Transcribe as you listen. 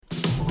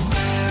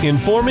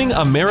informing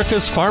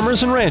America's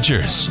farmers and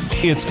ranchers.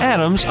 It's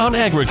Adams on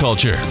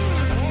Agriculture,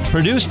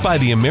 produced by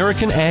the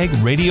American Ag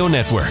Radio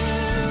Network.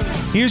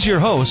 Here's your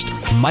host,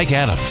 Mike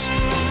Adams.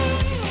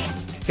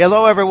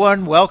 Hello,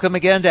 everyone. Welcome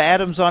again to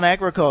Adams on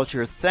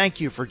Agriculture.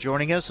 Thank you for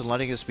joining us and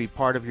letting us be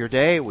part of your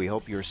day. We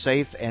hope you're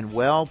safe and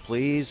well.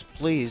 Please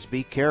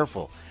be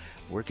careful.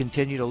 We're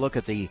continuing to look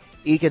at the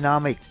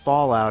economic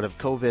fallout of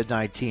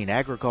COVID-19,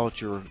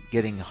 agriculture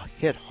getting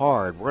hit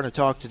hard. We're going to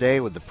talk today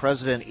with the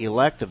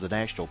President-elect of the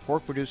National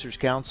Pork Producers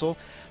Council,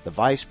 the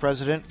Vice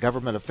President,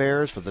 Government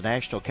Affairs for the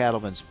National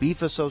Cattlemen's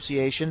Beef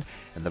Association,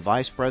 and the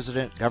Vice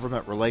President,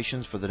 Government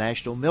Relations for the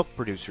National Milk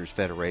Producers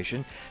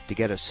Federation to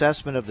get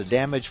assessment of the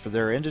damage for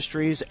their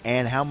industries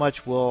and how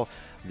much will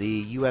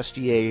the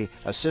USDA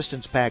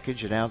assistance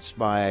package announced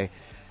by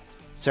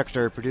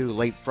Secretary Perdue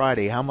late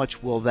Friday, how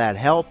much will that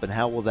help and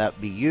how will that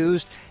be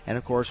used? And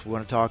of course, we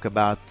want to talk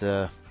about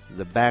the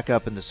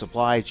backup in the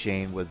supply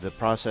chain with the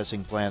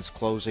processing plants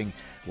closing.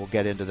 We'll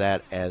get into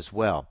that as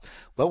well.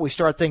 But we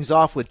start things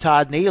off with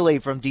Todd Neely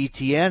from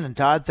DTN. And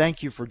Todd,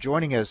 thank you for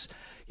joining us.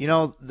 You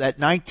know, that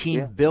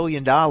 $19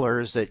 billion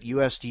that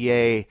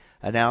USDA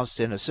announced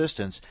in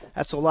assistance,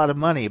 that's a lot of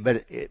money.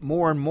 But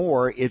more and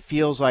more, it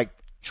feels like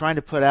trying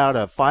to put out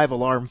a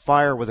 5-alarm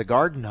fire with a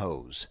garden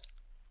hose.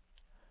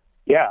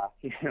 Yeah,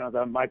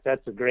 Mike,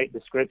 that's a great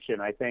description.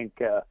 I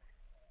think,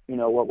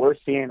 what we're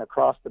seeing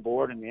across the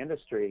board in the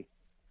industry,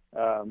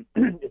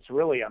 it's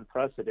really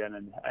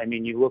unprecedented. I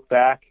mean, you look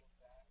back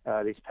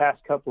these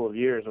past couple of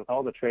years with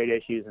all the trade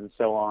issues and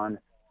so on,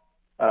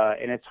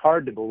 and it's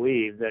hard to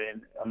believe that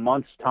in a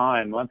month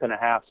and a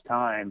half's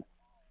time,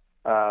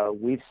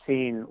 we've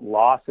seen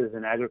losses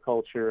in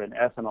agriculture and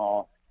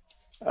ethanol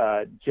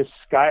just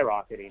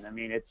skyrocketing. I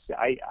mean,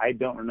 I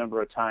don't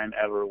remember a time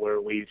ever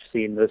where we've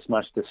seen this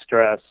much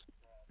distress.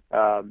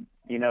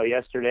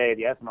 Yesterday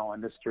the ethanol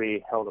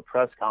industry held a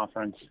press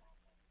conference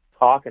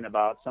talking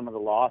about some of the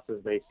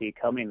losses they see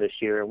coming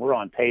this year, and we're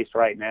on pace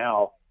right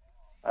now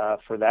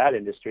for that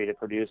industry to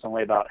produce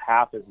only about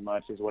half as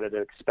much as what it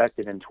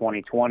expected in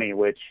 2020,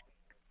 which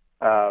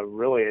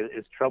really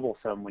is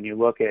troublesome when you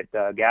look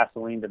at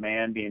gasoline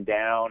demand being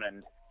down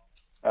and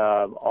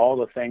all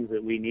the things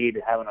that we need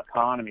to have an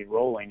economy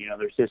rolling.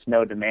 There's just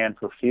no demand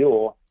for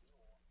fuel.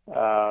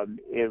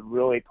 It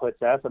really puts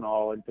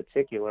ethanol in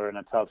particular in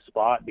a tough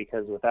spot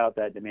because without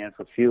that demand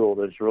for fuel,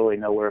 there's really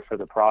nowhere for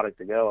the product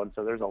to go. And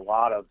so there's a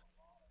lot of,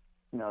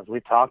 as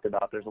we've talked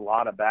about, there's a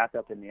lot of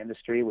backup in the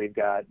industry. We've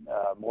got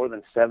more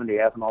than 70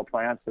 ethanol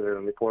plants that are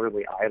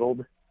reportedly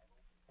idled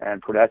and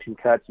production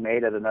cuts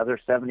made at another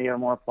 70 or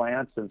more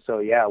plants. And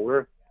so,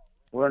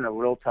 we're in a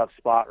real tough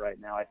spot right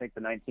now. I think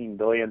the $19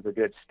 billion is a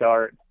good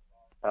start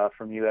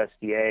from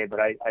USDA, but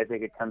I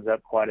think it comes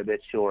up quite a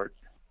bit short.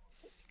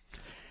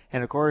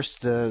 And of course,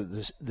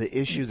 the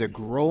issue, the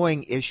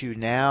growing issue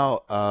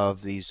now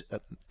of these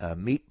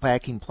meat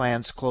packing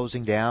plants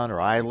closing down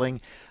or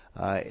idling,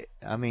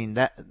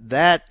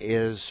 that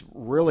is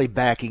really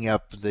backing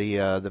up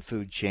the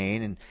food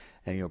chain,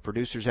 and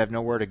producers have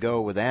nowhere to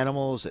go with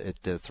animals. It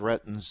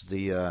threatens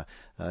the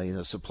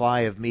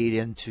supply of meat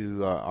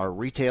into our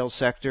retail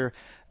sector.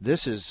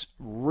 This is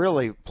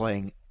really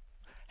playing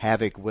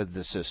havoc with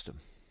the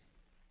system.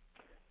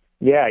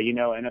 Yeah,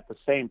 and at the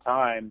same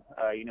time,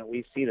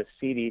 we see the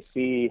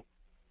CDC,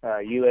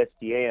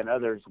 USDA, and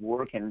others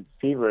working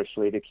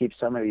feverishly to keep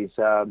some of these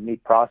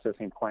meat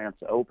processing plants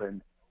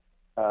open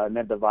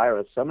amid the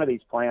virus. Some of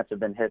these plants have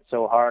been hit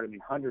so hard. I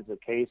mean, hundreds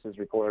of cases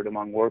reported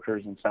among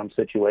workers in some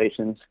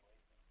situations.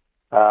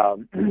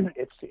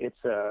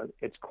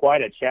 It's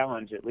quite a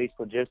challenge, at least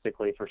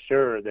logistically, for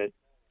sure, that,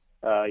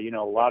 a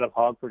lot of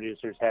hog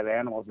producers have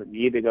animals that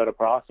need to go to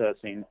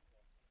processing.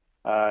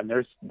 And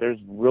there's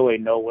really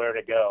nowhere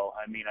to go.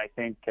 I mean, I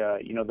think,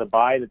 the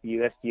buy that the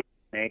USDA is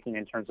making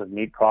in terms of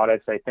meat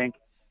products, I think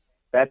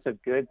that's a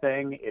good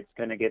thing. It's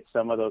going to get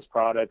some of those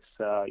products,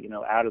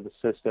 out of the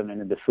system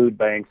and into food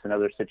banks and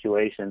other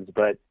situations.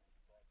 But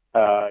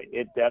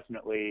it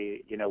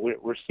definitely,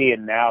 we're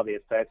seeing now the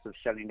effects of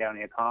shutting down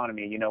the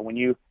economy. When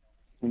you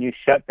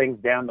shut things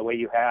down the way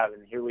you have,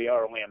 and here we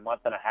are only a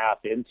month and a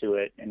half into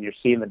it, and you're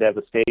seeing the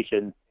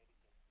devastation,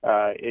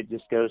 it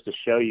just goes to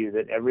show you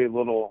that every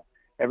little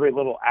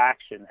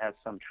action has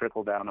some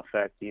trickle-down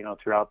effect,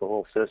 throughout the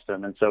whole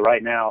system. And so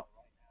right now,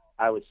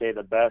 I would say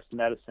the best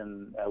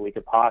medicine we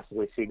could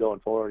possibly see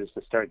going forward is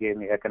to start getting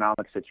the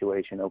economic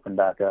situation open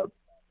back up.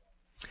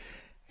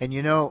 And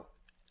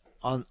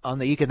on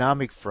the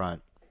economic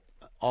front,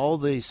 all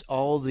these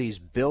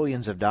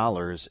billions of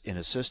dollars in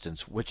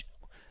assistance, which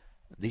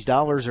these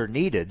dollars are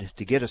needed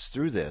to get us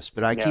through this.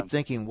 But I keep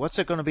thinking, what's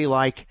it going to be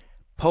like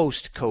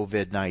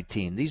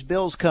post-COVID-19? These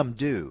bills come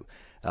due.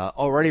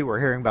 Already we're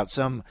hearing about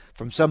from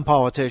some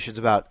politicians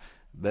about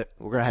that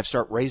we're going to have to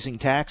start raising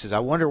taxes. I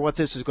wonder what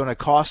this is going to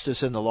cost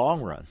us in the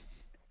long run.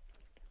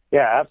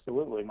 Yeah,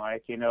 absolutely,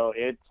 Mike.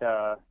 We're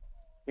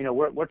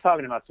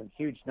talking about some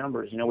huge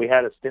numbers. We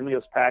had a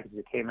stimulus package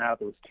that came out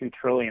that was $2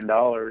 trillion.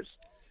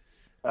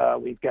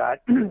 We've got,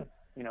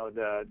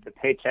 the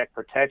Paycheck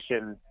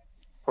Protection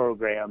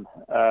program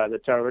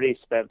that's already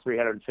spent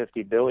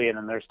 $350 billion,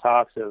 and there's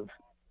talks of,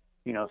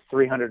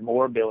 $300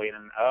 more billion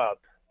and up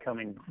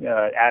coming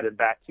added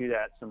back to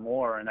that some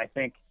more. And I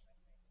think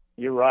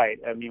you're right.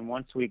 I mean,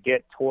 once we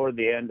get toward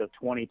the end of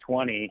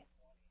 2020,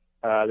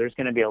 there's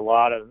going to be a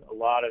lot of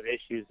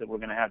issues that we're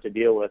going to have to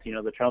deal with.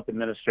 The Trump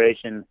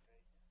administration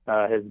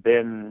has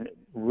been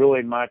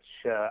really much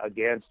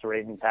against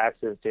raising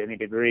taxes to any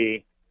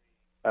degree.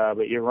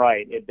 But you're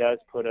right. It does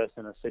put us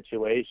in a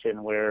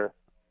situation where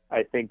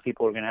I think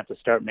people are going to have to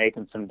start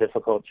making some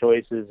difficult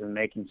choices and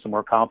making some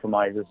more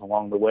compromises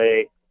along the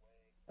way.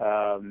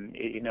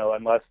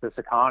 Unless this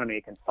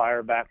economy can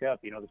fire back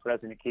up. The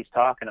president keeps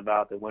talking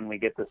about that when we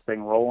get this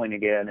thing rolling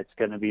again, it's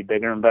going to be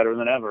bigger and better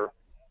than ever.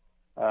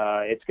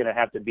 It's going to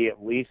have to be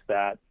at least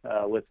that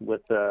with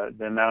the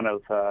amount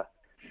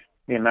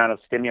of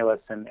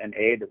stimulus and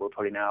aid that we're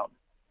putting out.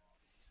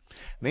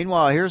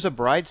 Meanwhile, here's a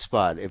bright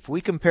spot. If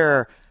we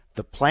compare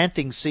the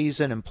planting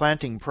season and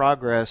planting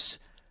progress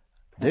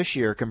this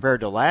year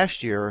compared to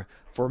last year,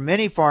 for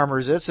many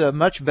farmers, it's a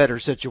much better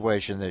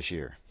situation this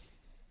year.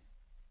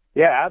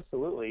 Yeah,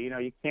 absolutely.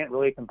 You can't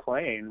really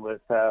complain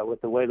with the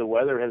way the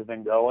weather has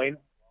been going.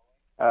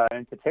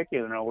 In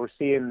particular, we're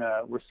seeing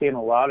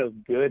a lot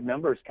of good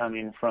numbers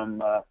coming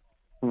from a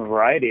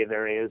variety of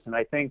areas, and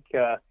I think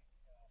that's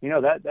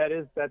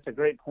a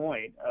great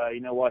point.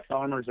 While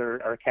farmers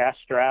are cash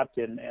strapped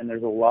and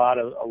there's a lot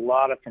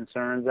of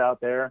concerns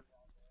out there,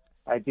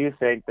 I do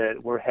think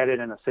that we're headed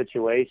in a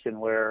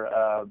situation where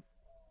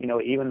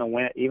even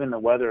the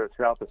weather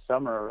throughout the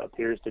summer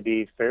appears to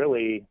be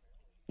fairly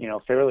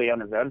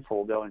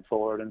uneventful going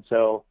forward. And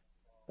so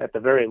at the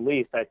very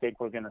least, I think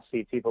we're going to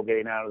see people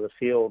getting out of the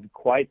field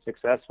quite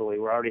successfully.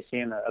 We're already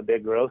seeing a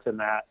big growth in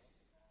that.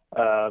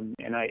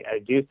 And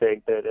I do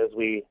think that as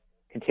we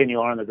continue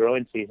on in the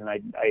growing season,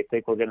 I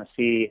think we're going to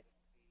see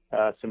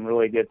some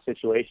really good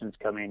situations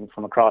coming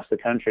from across the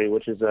country,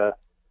 which is a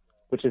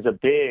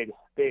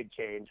big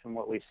change from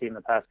what we've seen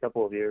the past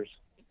couple of years.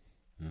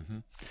 Mm-hmm.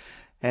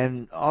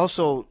 And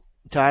also,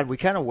 Todd, we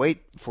kind of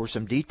wait for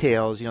some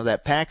details.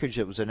 That package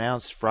that was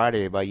announced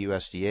Friday by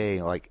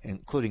USDA, like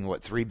including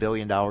 $3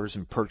 billion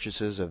in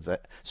purchases of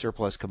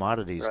surplus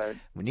commodities. Right.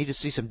 We need to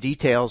see some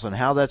details on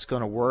how that's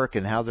going to work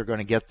and how they're going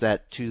to get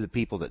that to the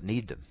people that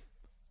need them.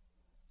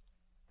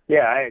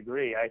 Yeah, I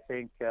agree. I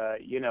think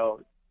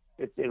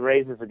it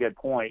raises a good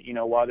point.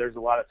 While there's a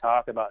lot of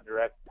talk about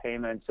direct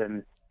payments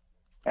and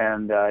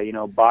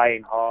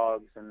buying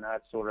hogs and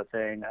that sort of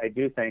thing, I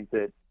do think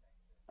that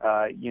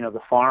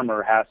the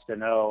farmer has to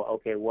know,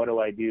 okay, what do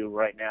I do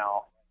right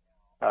now?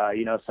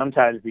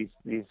 Sometimes these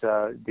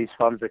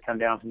funds that come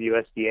down from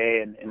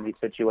USDA in these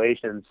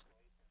situations,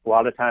 a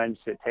lot of times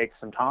it takes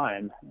some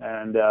time.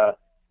 And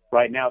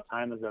right now,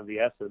 time is of the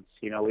essence.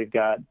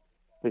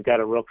 We've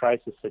got a real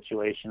crisis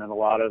situation in a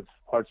lot of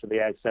parts of the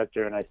ag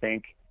sector, and I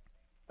think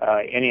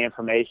any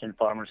information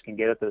farmers can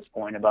get at this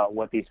point about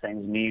what these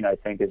things mean, I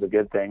think, is a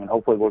good thing. And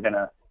hopefully, we're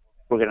gonna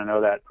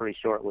know that pretty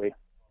shortly.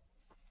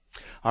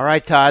 All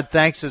right, Todd,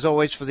 thanks as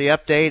always for the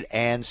update,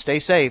 and stay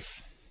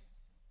safe.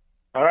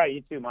 All right,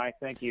 you too, Mike.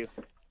 Thank you.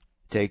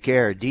 Take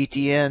care.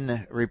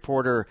 DTN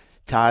reporter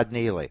Todd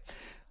Neely.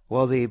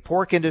 Well, the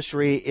pork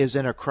industry is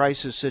in a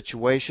crisis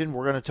situation.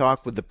 We're going to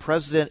talk with the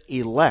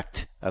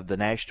president-elect of the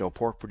National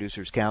Pork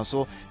Producers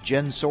Council,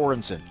 Jen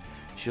Sorenson.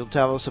 She'll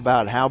tell us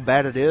about how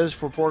bad it is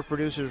for pork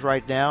producers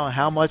right now,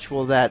 how much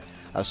will that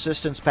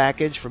assistance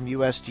package from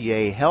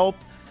USDA help,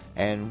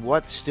 and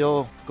what's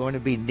still going to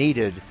be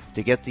needed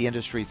to get the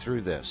industry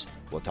through this.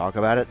 We'll talk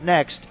about it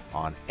next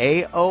on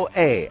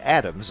AOA,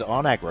 Adams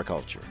on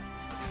Agriculture.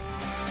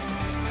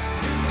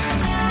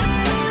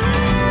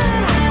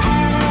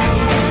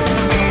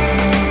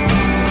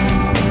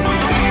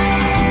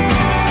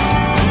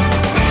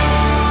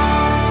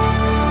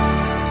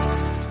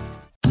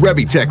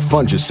 Revitec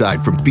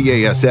fungicide from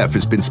BASF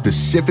has been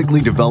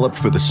specifically developed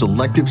for the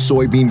selective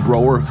soybean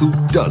grower who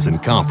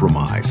doesn't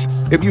compromise.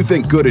 If you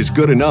think good is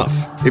good enough,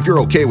 if you're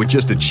okay with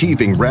just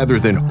achieving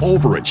rather than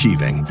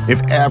overachieving, if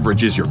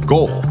average is your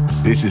goal,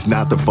 this is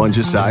not the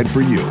fungicide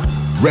for you.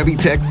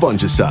 Revitec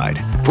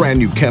fungicide, brand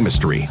new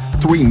chemistry,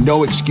 3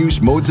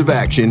 no-excuse modes of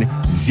action,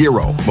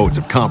 0 modes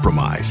of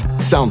compromise.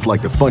 Sounds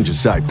like the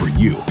fungicide for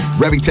you.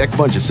 Revitec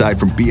fungicide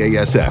from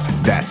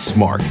BASF. That's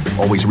smart.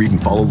 Always read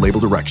and follow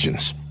label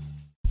directions.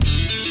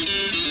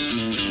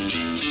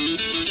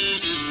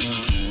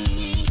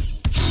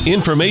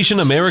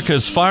 Information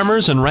America's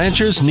farmers and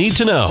ranchers need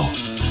to know.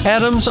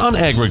 Adams on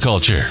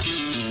Agriculture.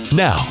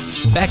 Now,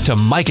 back to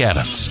Mike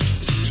Adams.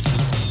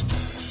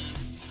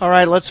 All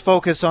right, let's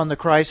focus on the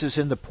crisis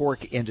in the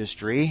pork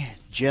industry.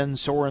 Jen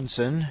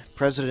Sorenson,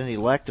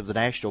 president-elect of the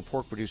National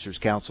Pork Producers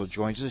Council,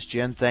 joins us.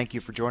 Jen, thank you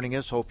for joining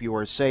us. Hope you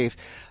are safe.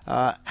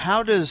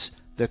 How does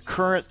the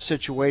current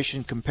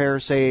situation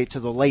compare, say, to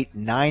the late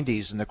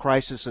 90s and the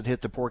crisis that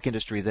hit the pork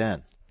industry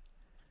then?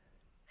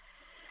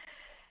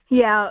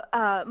 Yeah,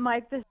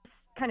 Mike, this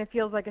kind of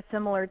feels like a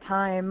similar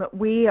time.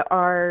 We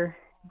are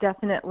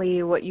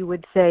definitely what you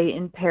would say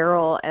in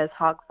peril as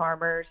hog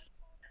farmers.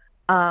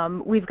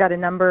 We've got a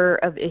number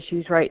of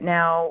issues right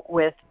now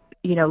with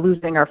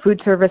losing our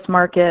food service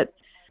market,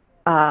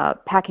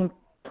 packing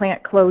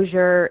plant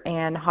closure,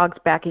 and hogs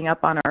backing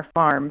up on our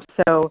farms.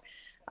 So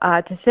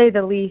to say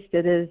the least,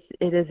 it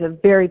is a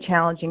very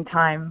challenging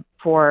time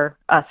for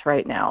us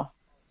right now.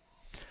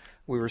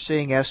 We were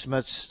seeing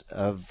estimates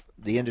of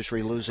the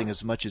industry losing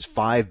as much as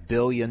 $5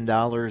 billion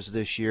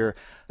this year.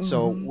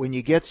 So when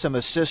you get some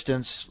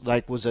assistance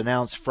like was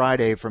announced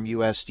Friday from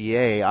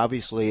USDA,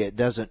 obviously it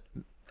doesn't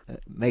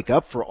make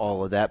up for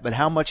all of that, but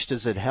how much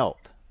does it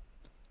help?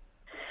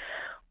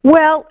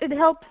 Well, it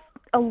helps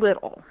a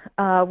little.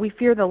 We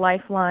fear the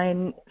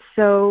lifeline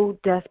so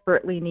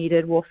desperately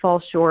needed will fall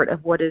short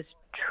of what is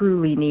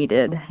truly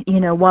needed.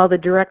 While the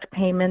direct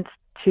payments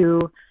to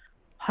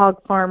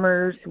hog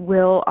farmers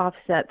will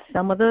offset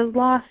some of those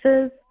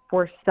losses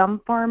for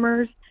some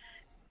farmers,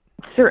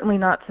 certainly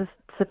not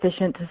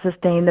sufficient to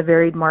sustain the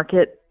varied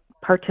market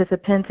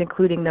participants,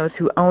 including those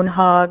who own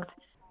hogs,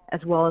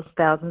 as well as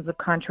thousands of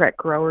contract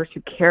growers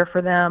who care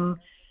for them.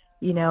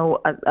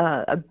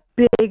 A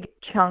big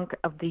chunk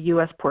of the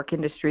U.S. pork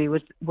industry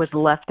was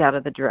left out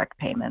of the direct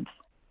payments.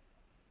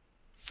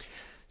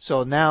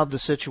 So now the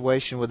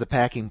situation with the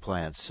packing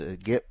plants.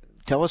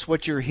 Tell us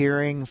what you're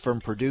hearing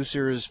from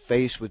producers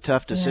faced with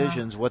tough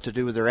decisions, what to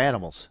do with their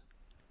animals.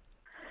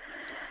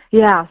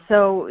 Yeah,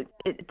 so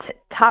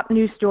top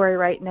news story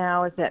right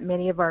now is that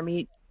many of our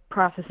meat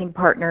processing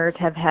partners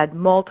have had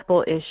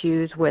multiple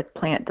issues with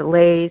plant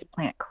delays,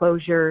 plant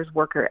closures,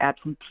 worker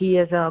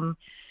absenteeism.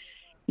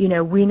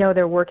 We know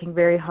they're working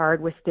very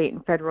hard with state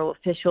and federal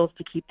officials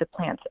to keep the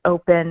plants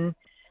open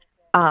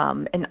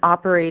and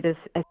operate as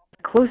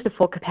close to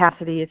full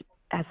capacity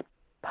as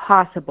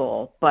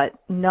possible, but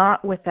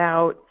not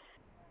without,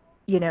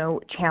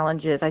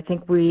 challenges. I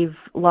think we've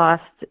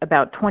lost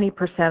about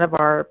 20% of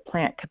our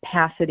plant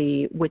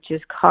capacity, which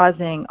is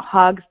causing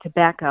hogs to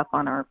back up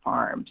on our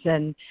farms.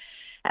 And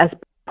as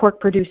pork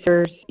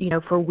producers,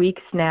 for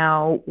weeks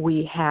now,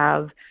 we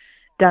have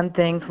done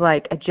things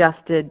like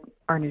adjusted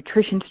our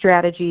nutrition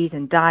strategies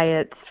and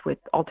diets with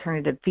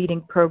alternative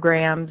feeding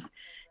programs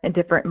and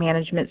different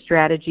management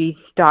strategies,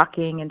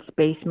 stocking and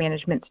space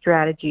management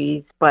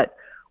strategies. But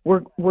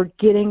we're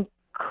getting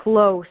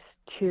close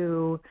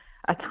to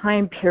a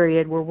time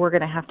period where we're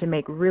going to have to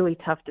make really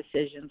tough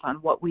decisions on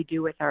what we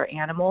do with our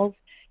animals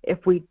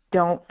if we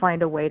don't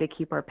find a way to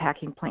keep our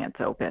packing plants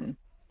open.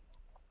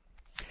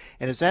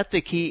 And is that the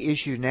key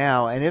issue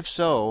now? And if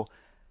so,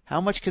 how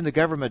much can the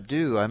government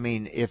do? I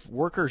mean, if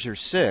workers are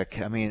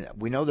sick,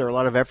 we know there are a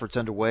lot of efforts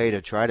underway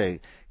to try to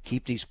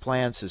keep these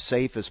plants as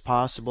safe as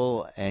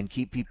possible and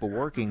keep people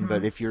working.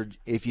 But if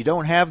you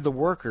don't have the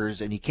workers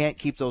and you can't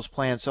keep those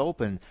plants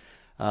open,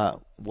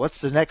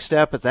 what's the next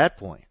step at that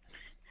point?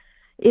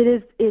 It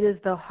is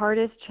the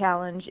hardest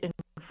challenge in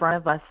front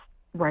of us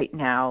right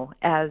now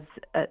as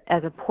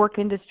a pork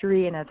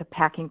industry and as a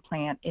packing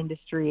plant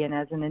industry and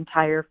as an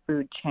entire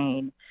food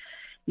chain.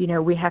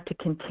 We have to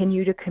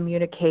continue to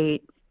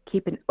communicate,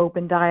 keep an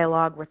open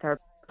dialogue with our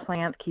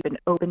plants, keep an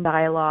open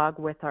dialogue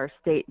with our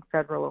state and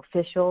federal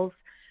officials,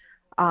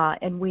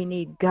 and we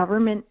need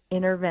government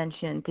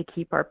intervention to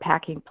keep our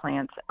packing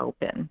plants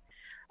open.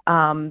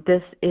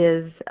 This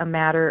is a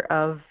matter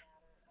of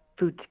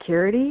food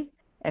security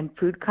and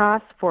food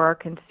costs for our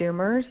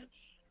consumers,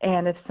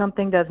 and if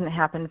something doesn't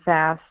happen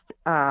fast,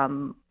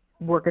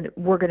 we're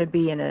going to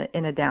be in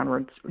a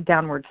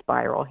downward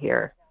spiral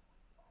here.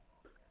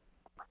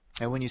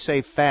 And when you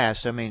say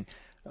fast,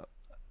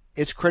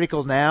 it's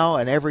critical now,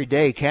 and every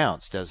day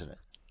counts, doesn't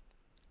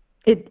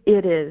it?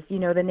 It is.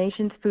 The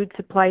nation's food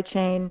supply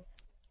chain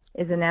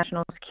is a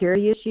national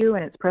security issue,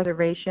 and its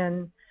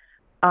preservation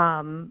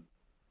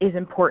is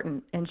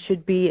important and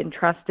should be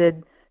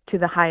entrusted to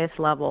the highest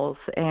levels.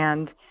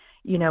 And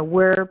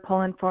we're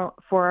pulling for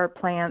our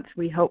plants.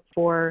 We hope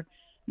for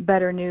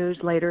better news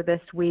later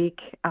this week.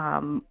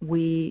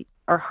 We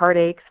are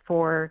heartaches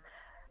for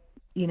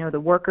the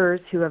workers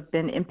who have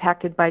been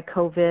impacted by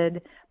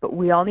COVID, but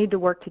we all need to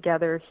work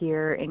together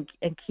here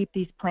and keep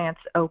these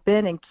plants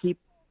open and keep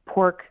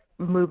pork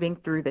moving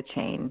through the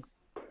chain.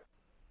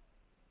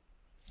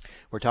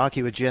 We're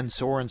talking with Jen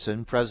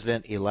Sorenson,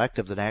 President-elect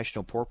of the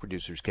National Pork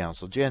Producers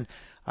Council. Jen,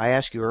 I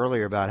asked you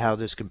earlier about how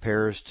this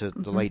compares to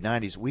the late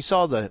 90s. We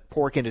saw the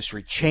pork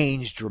industry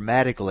change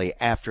dramatically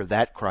after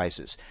that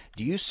crisis.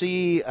 Do you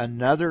see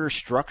another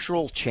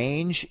structural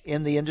change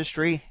in the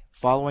industry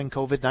following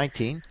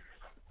COVID-19?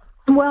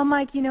 Well,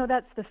 Mike,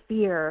 that's the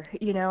fear.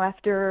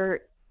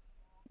 After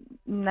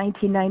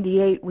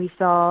 1998, we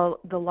saw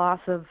the loss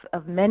of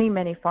many,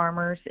 many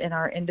farmers in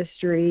our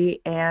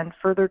industry and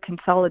further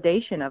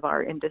consolidation of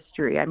our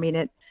industry.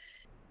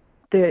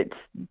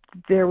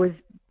 There was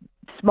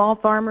small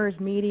farmers,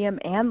 medium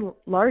and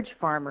large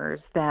farmers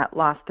that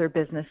lost their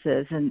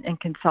businesses and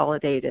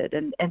consolidated.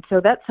 And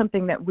so that's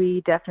something that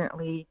we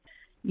definitely,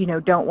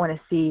 don't want to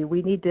see.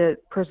 We need to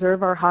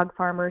preserve our hog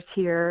farmers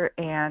here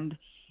and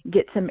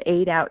get some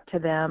aid out to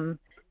them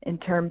in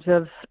terms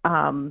of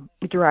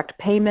direct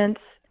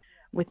payments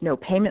with no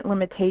payment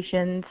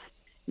limitations.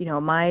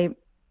 My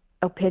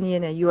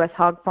opinion, a U.S.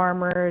 hog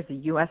farmer is a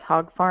U.S.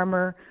 hog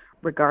farmer,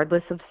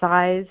 regardless of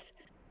size.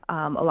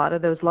 A lot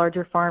of those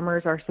larger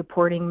farmers are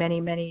supporting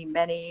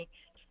many,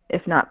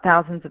 if not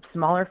thousands of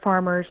smaller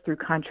farmers through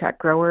contract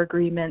grower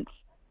agreements,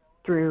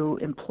 through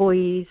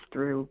employees,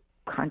 through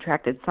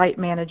contracted site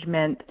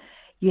management,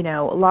 a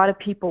lot of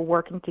people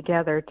working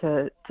together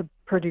to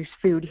produce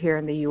food here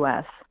in the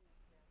U.S.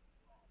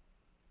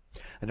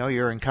 I know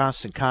you're in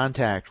constant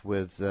contact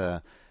with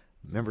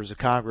members of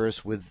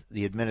Congress, with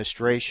the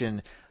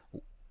administration.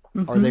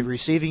 Mm-hmm. Are they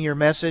receiving your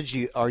message?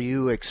 Are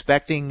you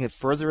expecting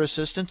further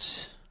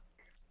assistance?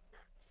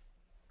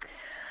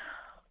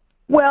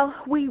 Well,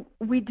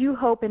 we do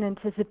hope and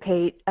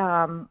anticipate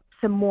some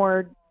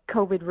more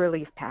COVID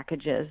relief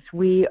packages.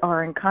 We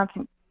are in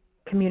constant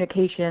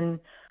communication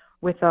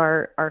with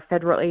our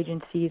federal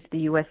agencies,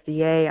 the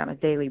USDA, on a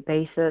daily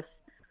basis.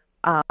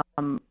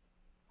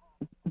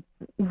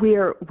 We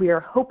are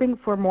hoping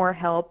for more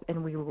help,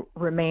 and we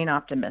remain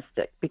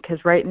optimistic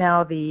because right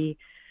now the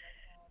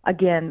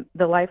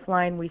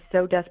lifeline we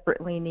so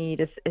desperately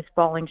need is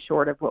falling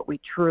short of what we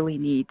truly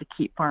need to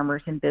keep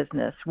farmers in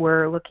business.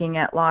 We're looking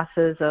at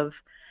losses of,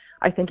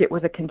 I think it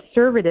was a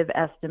conservative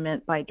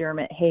estimate by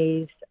Dermot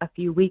Hayes a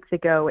few weeks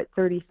ago at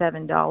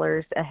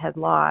 $37 a head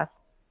loss.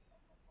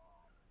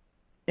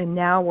 And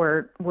now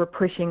we're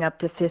pushing up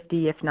to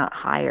 50, if not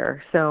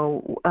higher.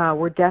 So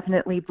we're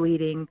definitely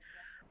bleeding.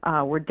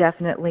 We're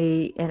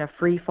definitely in a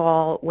free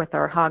fall with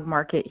our hog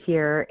market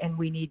here, and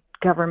we need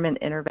government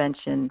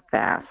intervention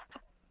fast.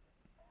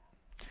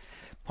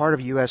 Part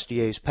of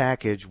USDA's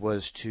package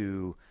was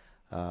to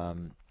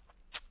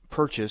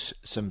purchase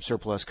some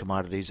surplus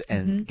commodities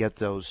and get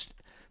those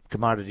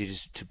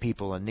commodities to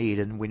people in need.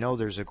 And we know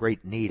there's a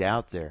great need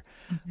out there.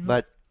 Mm-hmm.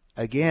 But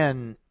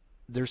again,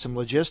 there's some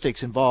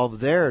logistics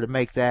involved there to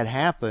make that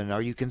happen.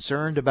 Are you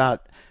concerned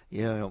about,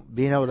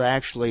 being able to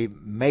actually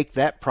make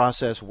that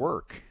process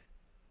work?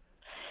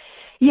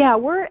 Yeah,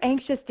 we're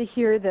anxious to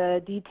hear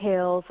the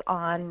details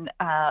on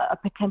a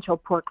potential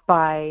pork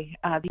buy.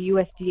 The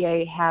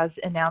USDA has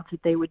announced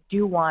that they would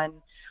do one.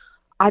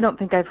 I don't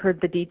think I've heard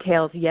the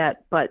details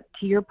yet, but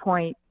to your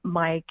point,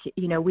 Mike,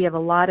 we have a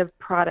lot of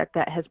product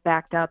that has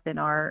backed up in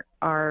our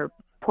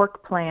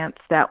pork plants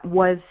that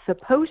was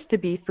supposed to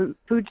be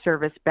food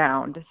service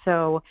bound.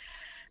 So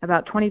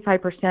about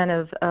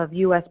 25% of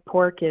U.S.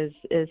 pork is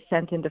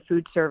sent into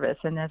food service.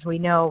 And as we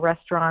know,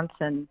 restaurants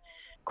and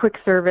quick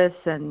service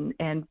and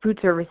food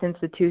service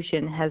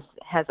institution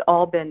has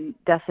all been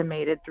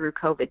decimated through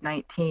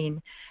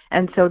COVID-19.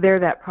 And so there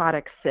that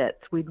product sits.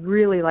 We'd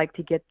really like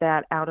to get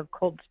that out of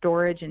cold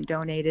storage and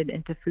donated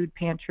into food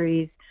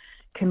pantries,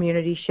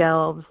 community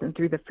shelves, and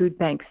through the food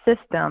bank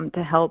system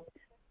to help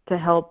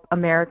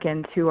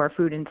Americans who are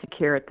food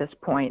insecure at this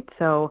point.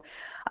 So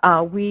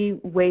we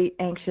wait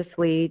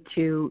anxiously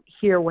to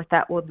hear what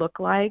that would look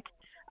like.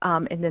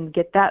 And then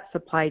get that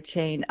supply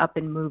chain up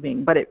and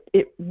moving. But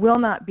it will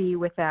not be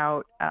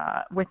without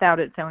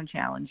its own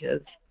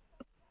challenges.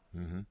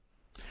 Mm-hmm.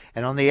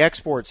 And on the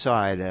export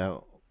side,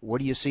 what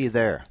do you see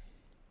there?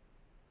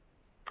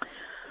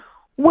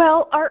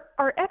 Well,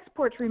 our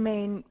exports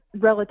remain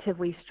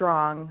relatively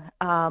strong.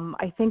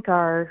 I think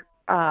our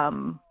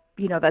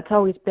that's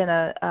always been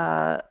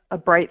a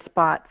bright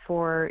spot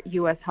for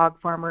U.S. hog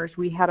farmers.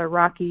 We had a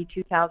rocky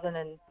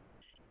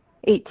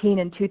 2018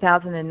 and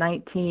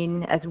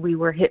 2019 as we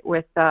were hit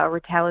with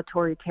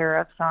retaliatory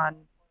tariffs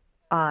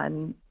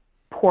on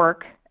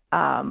pork.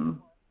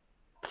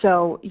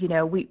 So,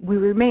 we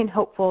remain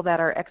hopeful that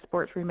our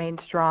exports remain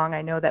strong.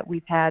 I know that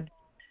we've had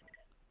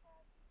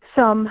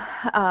some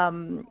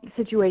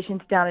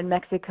situations down in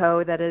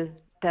Mexico that is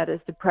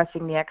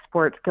depressing the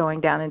exports going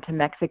down into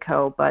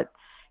Mexico. But,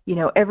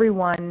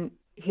 everyone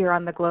here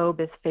on the globe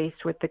is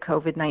faced with the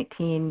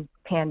COVID-19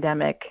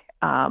 pandemic.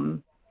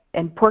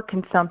 And pork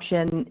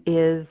consumption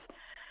is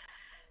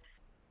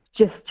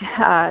just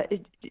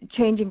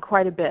changing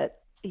quite a bit,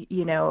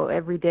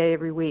 every day,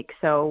 every week.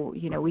 So,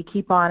 we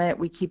keep on it.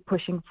 We keep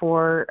pushing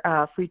for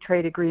free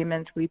trade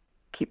agreements. We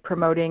keep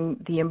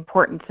promoting the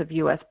importance of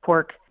U.S.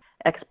 pork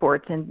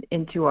exports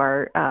into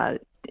our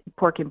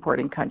pork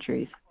importing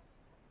countries.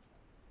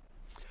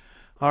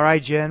 All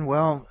right, Jen.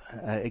 Well,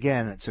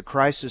 again, it's a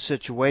crisis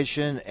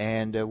situation,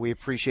 and we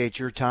appreciate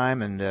your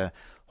time, and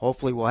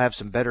hopefully we'll have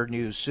some better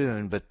news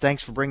soon, but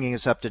thanks for bringing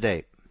us up to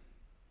date.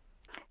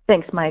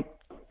 Thanks, Mike.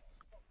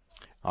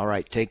 All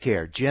right, take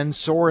care. Jen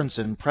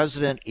Sorenson,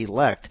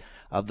 President-elect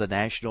of the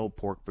National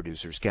Pork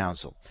Producers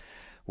Council.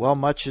 Well,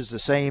 much is the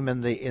same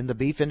in the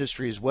beef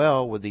industry as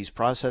well, with these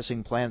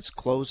processing plants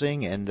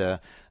closing and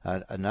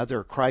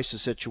another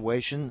crisis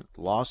situation.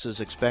 Losses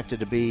expected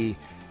to be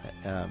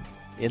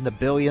in the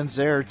billions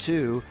there,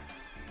 too.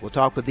 We'll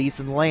talk with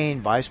Ethan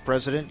Lane, Vice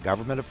President,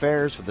 Government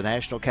Affairs for the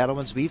National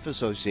Cattlemen's Beef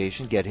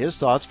Association, get his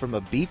thoughts from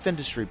a beef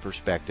industry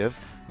perspective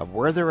of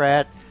where they're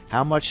at,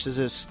 how much does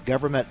this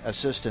government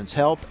assistance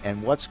help,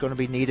 and what's going to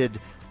be needed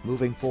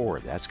moving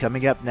forward. That's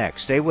coming up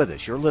next. Stay with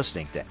us. You're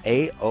listening to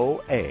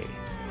AOA.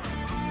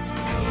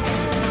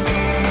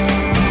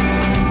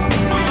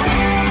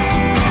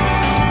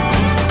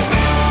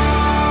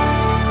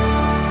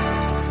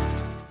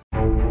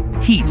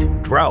 Heat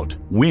drought,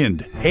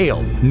 wind,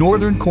 hail,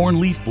 northern corn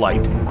leaf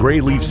blight, gray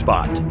leaf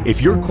spot.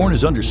 If your corn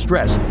is under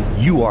stress,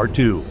 you are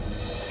too.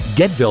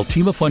 Get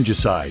Veltima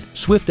fungicide,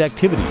 swift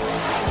activity,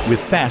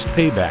 with fast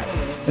payback,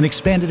 an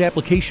expanded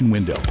application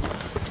window.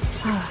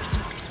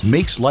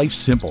 Makes life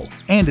simple,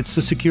 and it's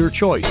the secure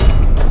choice.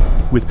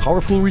 With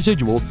powerful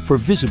residual for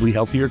visibly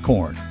healthier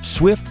corn.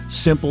 Swift,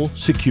 simple,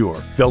 secure.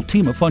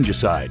 Veltima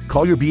fungicide.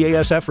 Call your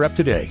BASF rep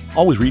today.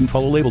 Always read and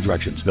follow label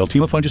directions.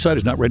 Veltima fungicide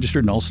is not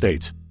registered in all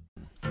states.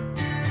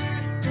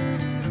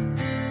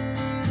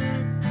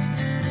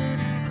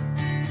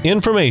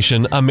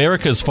 Information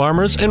America's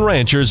farmers and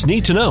ranchers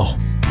need to know.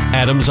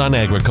 Adams on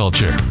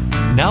Agriculture.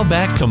 Now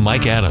back to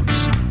Mike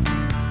Adams.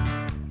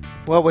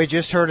 Well, we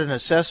just heard an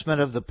assessment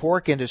of the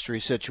pork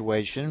industry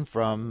situation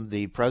from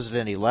the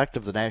president-elect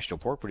of the National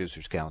Pork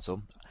Producers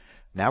Council.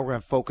 Now we're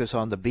going to focus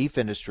on the beef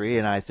industry,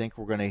 and I think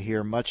we're going to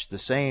hear much the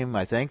same,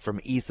 from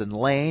Ethan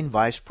Lane,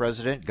 Vice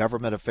President,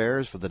 Government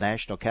Affairs for the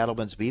National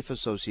Cattlemen's Beef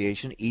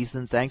Association.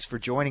 Ethan, thanks for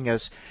joining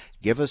us.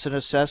 Give us an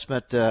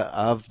assessment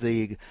of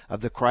the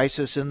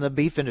crisis in the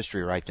beef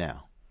industry right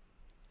now.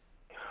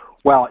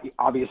 Well,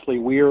 obviously,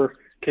 we're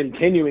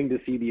continuing to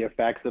see the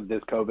effects of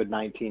this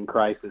COVID-19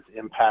 crisis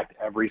impact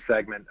every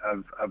segment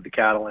of the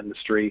cattle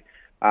industry.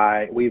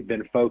 We've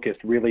been focused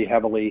really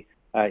heavily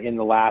in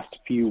the last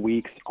few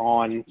weeks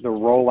on the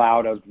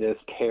rollout of this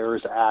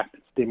CARES Act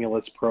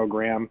stimulus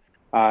program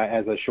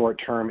as a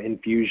short-term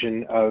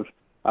infusion of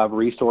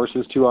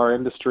resources to our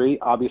industry.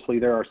 Obviously,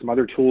 there are some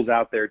other tools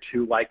out there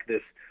too, like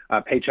this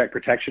Paycheck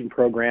Protection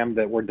Program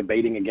that we're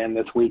debating again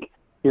this week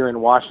here in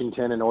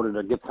Washington in order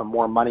to get some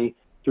more money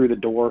through the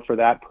door for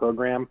that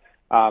program.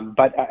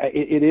 But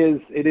it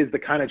is the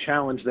kind of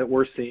challenge that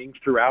we're seeing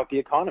throughout the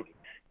economy.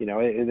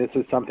 This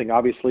is something,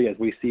 obviously, as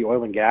we see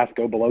oil and gas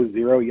go below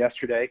zero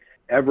yesterday,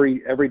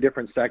 every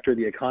different sector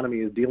the economy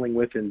is dealing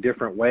with in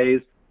different ways.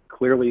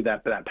 Clearly,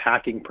 that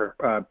packing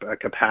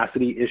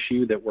capacity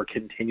issue that we're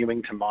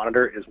continuing to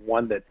monitor is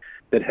one that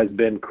has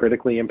been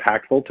critically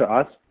impactful to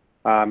us.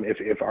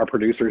 If our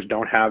producers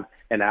don't have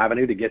an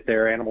avenue to get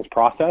their animals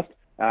processed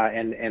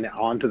and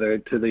onto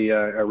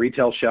the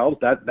retail shelves,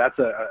 that's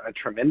a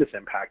tremendous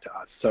impact to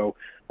us. So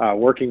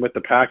working with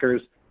the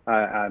packers,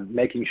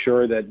 making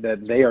sure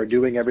that they are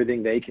doing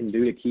everything they can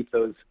do to keep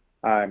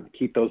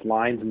those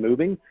lines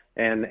moving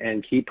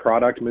and keep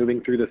product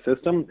moving through the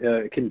system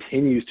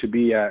continues to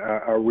be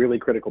a really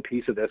critical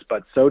piece of this.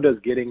 But so does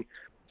getting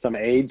some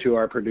aid to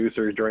our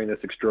producers during this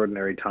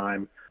extraordinary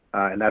time,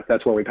 and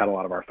that's where we've had a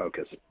lot of our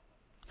focus.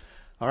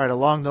 All right,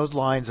 along those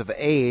lines of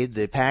aid,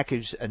 the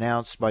package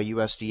announced by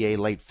USDA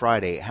late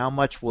Friday, how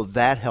much will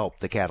that help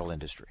the cattle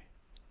industry?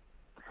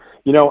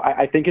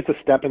 I think it's a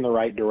step in the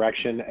right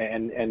direction,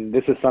 and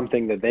this is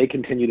something that they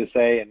continue to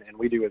say, and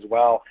we do as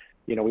well.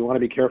 We want to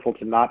be careful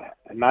to not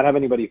have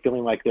anybody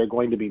feeling like they're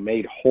going to be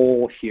made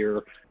whole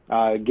here,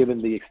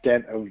 given the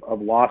extent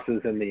of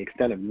losses and the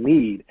extent of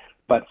need.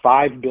 But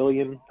 $5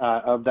 billion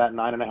of that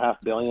 $9.5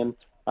 billion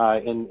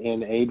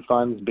in aid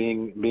funds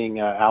being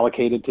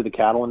allocated to the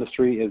cattle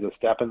industry is a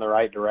step in the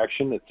right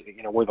direction. It's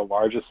we're the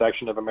largest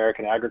section of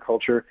American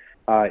agriculture.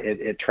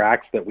 It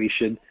tracks that we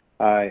should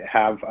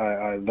have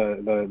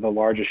the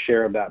largest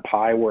share of that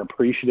pie. We're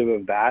appreciative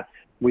of that.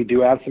 We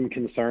do have some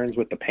concerns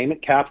with the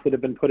payment caps that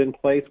have been put in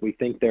place. We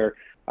think they're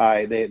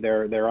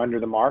under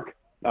the mark,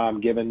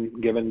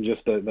 given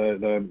just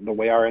the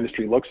way our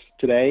industry looks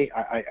today.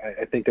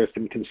 I think there's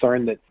some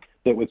concern that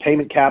with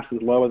payment caps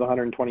as low as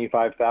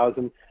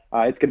 $125,000,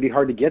 it's going to be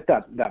hard to get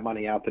that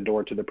money out the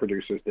door to the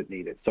producers that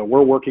need it. So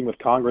we're working with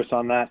Congress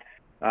on that.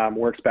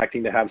 We're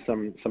expecting to have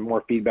some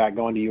more feedback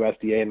going to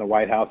USDA and the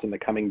White House in the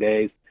coming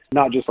days,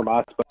 not just from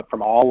us, but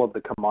from all of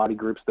the commodity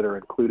groups that are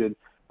included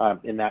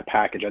in that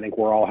package. I think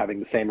we're all having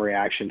the same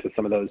reaction to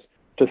some of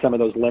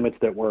those limits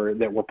that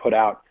were put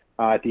out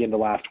at the end of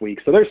last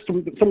week. So there's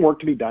some work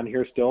to be done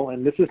here still,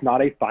 and this is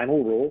not a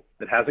final rule.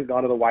 It hasn't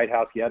gone to the White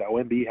House yet.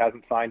 OMB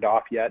hasn't signed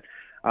off yet.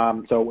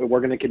 So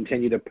we're going to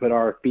continue to put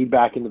our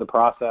feedback into the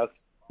process.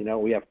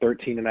 We have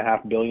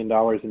 $13.5 billion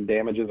in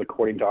damages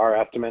according to our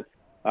estimate.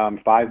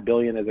 $5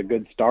 billion is a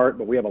good start,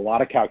 but we have a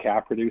lot of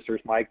cow-calf producers,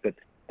 Mike, that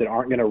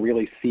aren't going to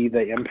really see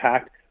the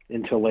impact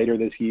until later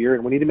this year.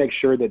 And we need to make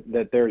sure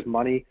that there's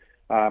money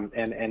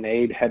and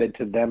aid headed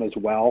to them as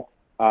well.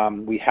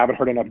 We haven't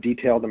heard enough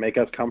detail to make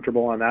us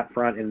comfortable on that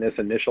front in this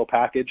initial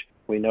package.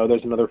 We know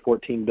there's another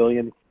 $14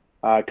 billion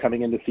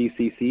coming into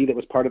CCC that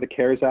was part of the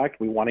CARES Act.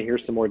 We want to hear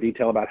some more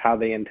detail about how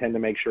they intend to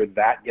make sure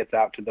that gets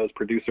out to those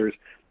producers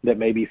that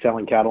may be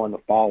selling cattle in the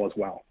fall as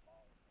well.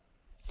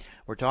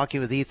 We're talking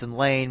with Ethan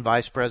Lane,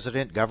 Vice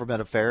President,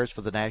 Government Affairs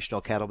for the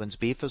National Cattlemen's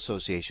Beef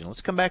Association.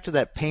 Let's come back to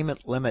that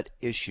payment limit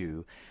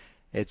issue.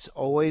 It's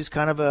always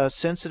kind of a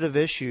sensitive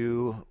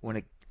issue when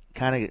it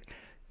kind of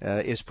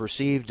is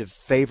perceived to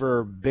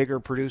favor bigger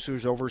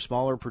producers over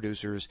smaller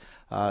producers.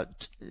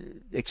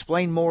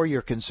 Explain more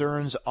your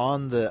concerns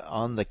on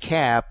the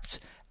caps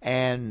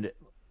and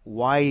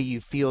why you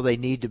feel they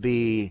need to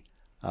be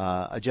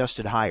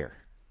adjusted higher.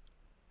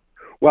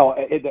 Well,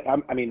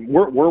 I mean,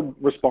 we're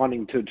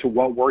responding to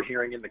what we're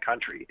hearing in the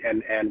country,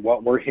 and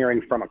what we're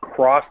hearing from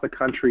across the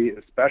country,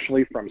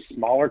 especially from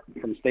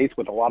states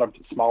with a lot of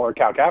smaller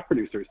cow-calf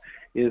producers,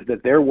 is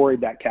that they're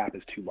worried that cap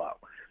is too low.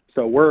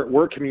 So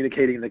we're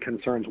communicating the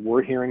concerns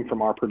we're hearing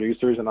from our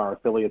producers and our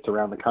affiliates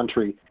around the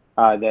country,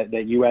 that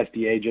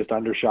USDA just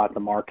undershot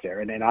the mark there.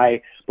 And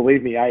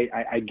believe me,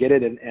 I get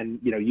it. And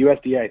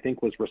USDA, I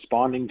think, was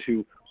responding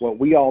to what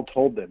we all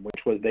told them,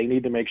 which was they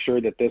need to make sure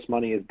that this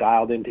money is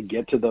dialed in to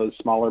get to those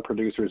smaller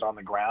producers on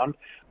the ground.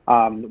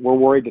 We're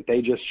worried that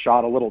they just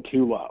shot a little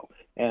too low,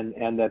 and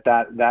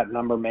that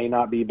number may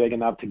not be big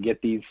enough to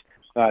get these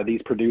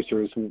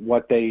producers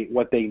what they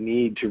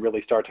need to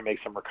really start to make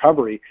some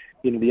recovery.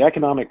 The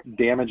economic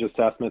damage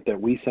assessment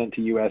that we sent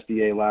to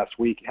USDA last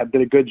week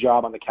did a good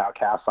job on the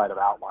cow-calf side of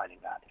outlining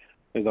that.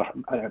 There's a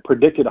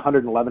predicted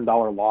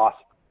 $111 loss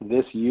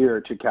this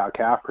year to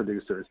cow-calf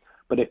producers.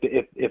 But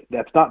if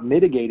that's not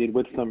mitigated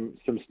with some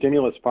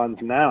stimulus funds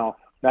now,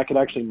 that could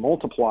actually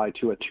multiply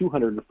to a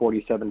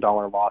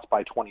 $247 loss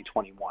by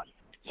 2021.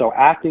 So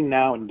acting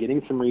now and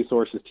getting some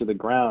resources to the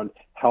ground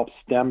helps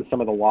stem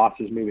some of the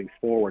losses moving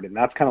forward. And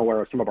that's kind of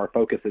where some of our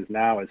focus is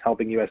now, is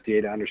helping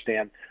USDA to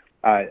understand,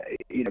 they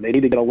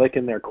need to get a lick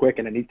in there quick,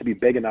 and it needs to be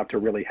big enough to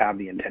really have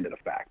the intended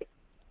effect.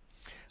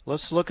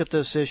 Let's look at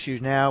this issue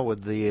now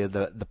with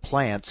the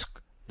plants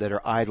that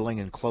are idling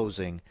and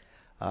closing.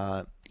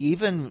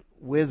 Even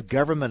with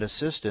government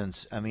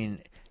assistance, I mean,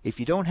 if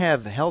you don't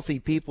have healthy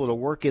people to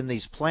work in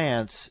these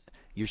plants,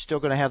 you're still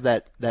going to have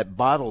that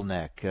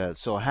bottleneck.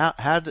 So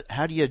how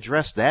do you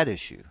address that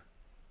issue?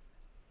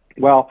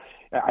 Well,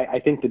 I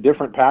think the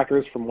different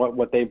packers, from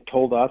what they've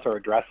told us, are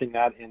addressing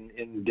that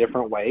in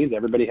different ways.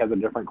 Everybody has a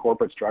different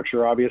corporate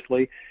structure,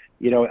 obviously.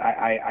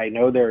 I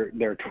know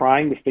they're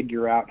trying to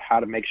figure out how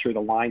to make sure the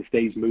line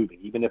stays moving,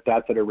 even if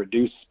that's at a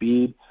reduced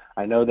speed.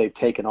 I know they've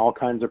taken all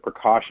kinds of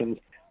precautions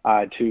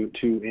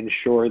to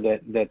ensure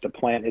that the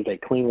plant is a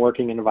clean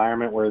working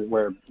environment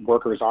where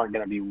workers aren't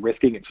going to be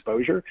risking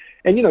exposure.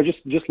 And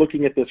just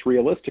looking at this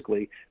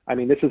realistically, I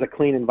mean, this is a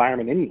clean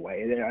environment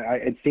anyway.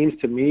 It seems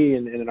to me,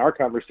 in our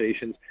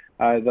conversations,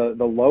 the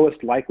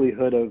lowest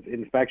likelihood of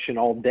infection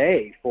all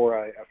day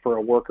for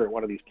a worker at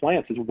one of these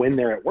plants is when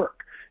they're at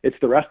work. It's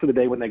the rest of the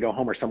day when they go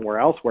home or somewhere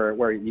else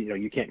where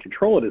you can't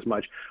control it as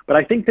much. But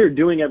I think they're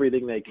doing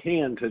everything they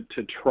can to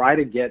try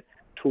to get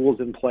tools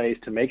in place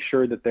to make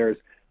sure that there's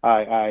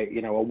a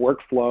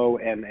workflow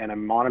and a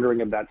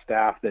monitoring of that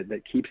staff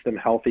that keeps them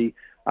healthy,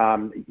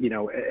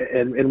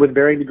 and with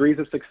varying degrees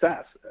of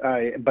success.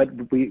 But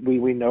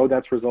we know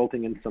that's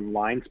resulting in some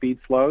line speed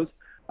slows,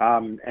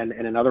 and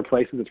in other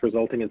places it's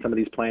resulting in some of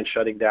these plants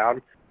shutting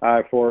down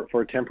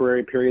for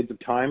temporary periods of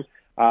time.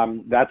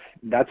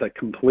 That's a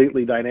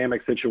completely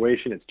dynamic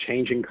situation. It's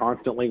changing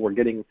constantly. We're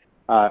getting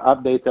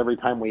updates every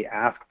time we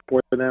ask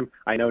for them.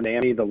 I know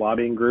NAMI, the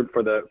lobbying group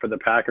for the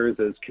Packers,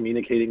 is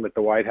communicating with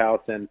the White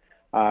House and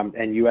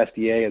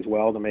USDA as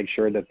well to make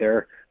sure that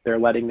they're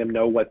letting them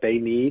know what they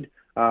need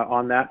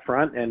on that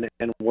front, and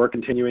we're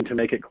continuing to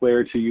make it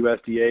clear to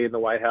USDA and the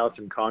White House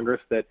and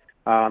Congress that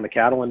on the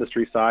cattle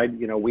industry side,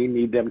 we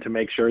need them to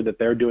make sure that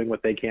they're doing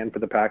what they can for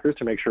the Packers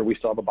to make sure we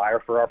still have a buyer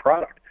for our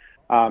product.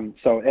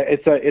 So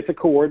it's a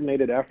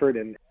coordinated effort,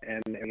 and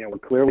we're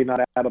clearly not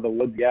out of the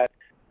woods yet.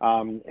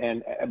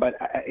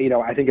 But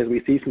I think as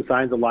we see some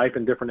signs of life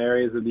in different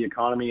areas of the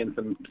economy, and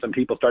some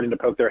people starting to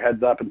poke their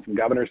heads up, and some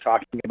governors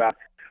talking about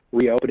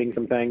reopening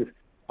some things,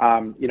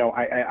 I'm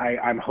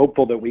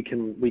hopeful that we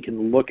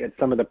can look at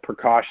some of the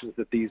precautions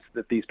that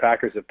these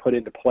packers have put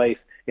into place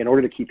in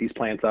order to keep these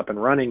plants up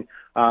and running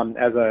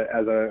as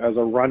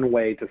a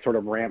runway to sort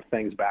of ramp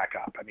things back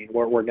up. I mean,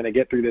 we're going to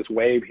get through this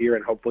wave here,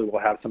 and hopefully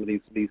we'll have some of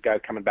these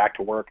guys coming back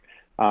to work,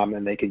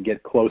 and they can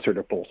get closer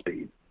to full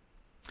speed.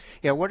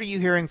 Yeah, what are you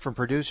hearing from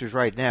producers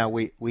right now?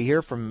 We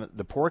hear from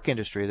the pork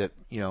industry that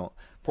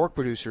pork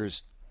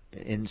producers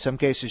in some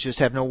cases just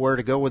have nowhere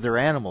to go with their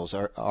animals.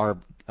 Are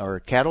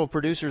cattle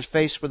producers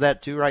faced with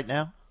that too right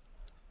now?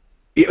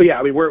 Yeah,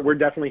 I mean, we're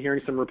definitely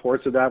hearing some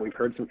reports of that. We've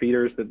heard some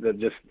feeders that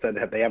just said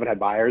that they haven't had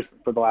buyers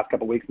for the last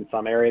couple of weeks in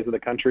some areas of the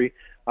country.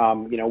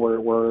 Cattle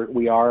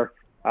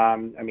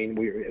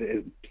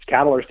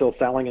are still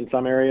selling in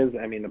some areas.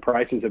 I mean, the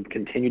prices have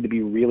continued to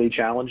be really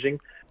challenging.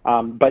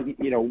 But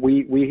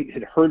we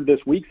had heard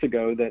this weeks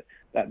ago that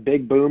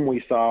big boom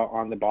we saw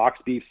on the box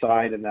beef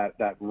side and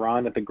that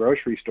run at the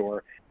grocery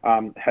store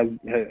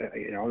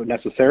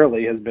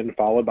necessarily has been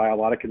followed by a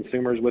lot of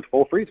consumers with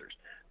full freezers.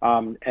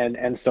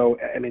 And so,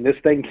 I mean, this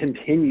thing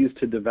continues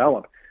to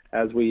develop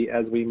as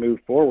we move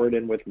forward,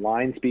 and with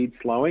line speed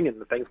slowing and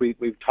the things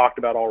we've talked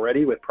about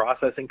already with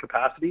processing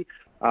capacity,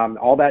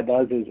 all that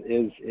does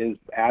is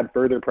add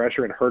further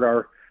pressure and hurt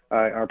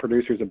our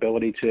producers'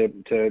 ability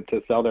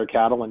to sell their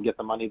cattle and get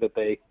the money that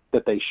they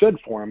should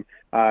for them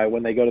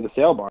when they go to the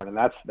sale barn, and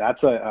that's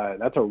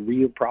a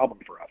real problem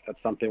for us.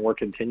 That's something we're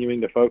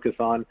continuing to focus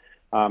on.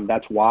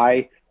 That's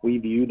why we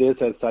view this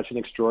as such an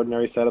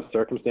extraordinary set of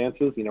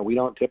circumstances. We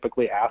don't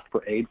typically ask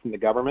for aid from the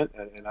government,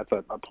 and that's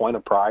a point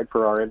of pride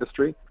for our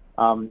industry.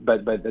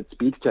 but it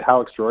speaks to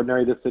how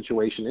extraordinary this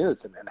situation is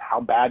and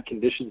how bad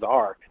conditions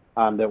are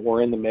that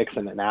we're in the mix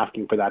and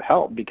asking for that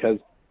help, because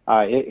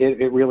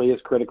it really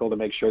is critical to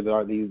make sure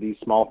that these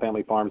small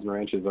family farms and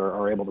ranches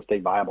are able to stay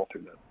viable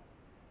through this.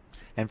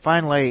 And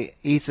finally,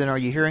 Ethan, are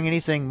you hearing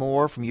anything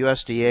more from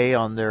USDA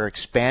on their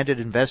expanded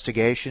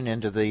investigation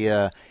into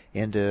the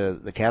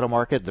cattle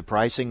market, the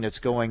pricing that's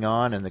going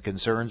on, and the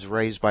concerns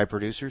raised by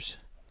producers?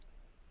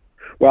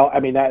 Well, I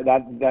mean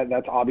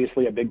that's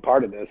obviously a big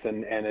part of this,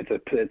 and it's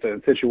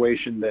a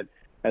situation that,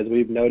 as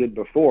we've noted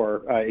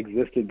before,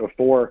 existed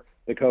before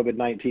the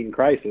COVID-19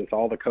 crisis.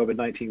 All the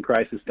COVID-19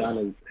 crisis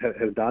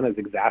has done is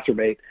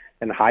exacerbate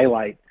and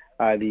highlight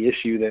the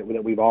issue that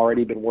we've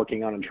already been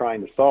working on and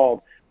trying to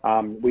solve.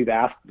 We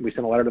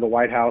sent a letter to the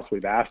White House.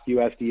 We've asked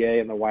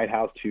USDA and the White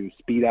House to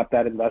speed up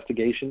that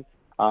investigation.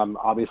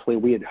 Obviously,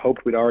 we had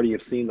hoped we'd already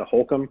have seen the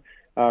Holcomb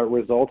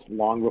results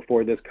long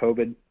before this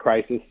COVID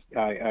crisis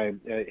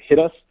hit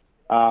us.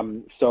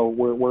 So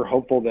we're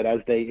hopeful that as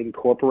they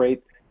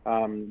incorporate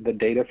the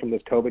data from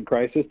this COVID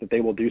crisis, that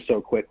they will do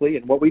so quickly.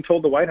 And what we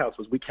told the White House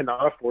was we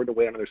cannot afford to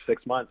wait another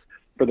 6 months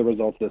for the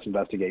results of this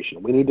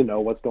investigation. We need to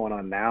know what's going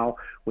on now.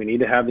 We need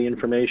to have the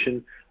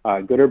information,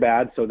 good or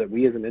bad, so that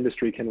we as an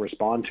industry can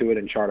respond to it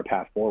and chart a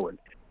path forward.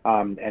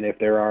 And if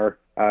there are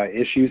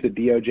issues that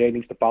DOJ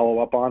needs to follow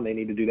up on, they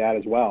need to do that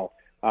as well.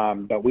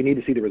 But we need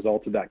to see the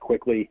results of that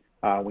quickly.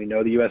 We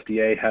know the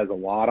USDA has a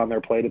lot on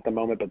their plate at the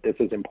moment, but this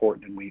is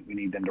important, and we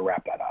need them to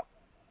wrap that up.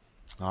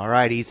 All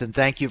right, Ethan,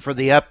 thank you for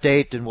the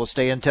update, and we'll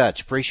stay in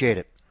touch. Appreciate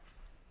it.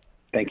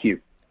 Thank you.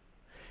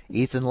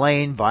 Ethan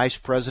Lane, Vice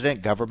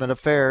President, Government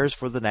Affairs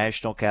for the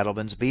National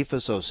Cattlemen's Beef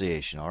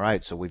Association. All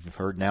right, so we've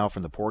heard now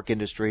from the pork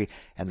industry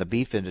and the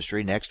beef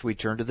industry. Next, we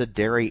turn to the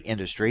dairy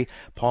industry.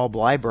 Paul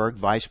Bleiberg,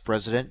 Vice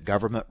President,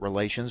 Government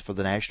Relations for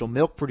the National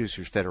Milk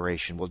Producers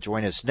Federation, will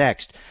join us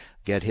next.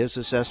 Get his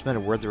assessment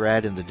of where they're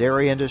at in the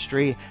dairy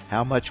industry,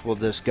 how much will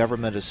this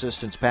government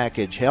assistance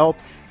package help,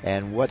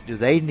 and what do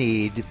they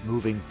need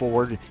moving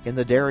forward in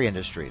the dairy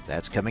industry.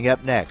 That's coming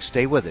up next.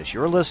 Stay with us.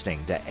 You're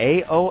listening to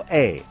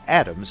AOA,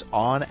 Adams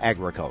on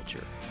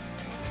Agriculture.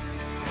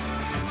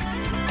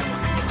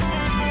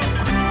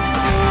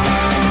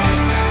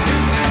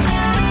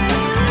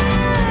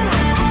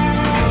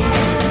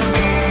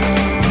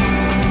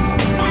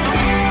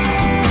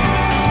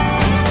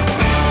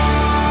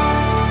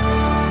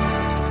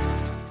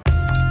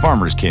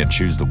 Farmers can't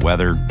choose the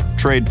weather,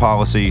 trade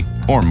policy,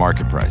 or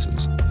market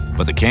prices,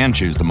 but they can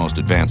choose the most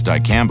advanced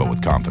dicamba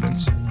with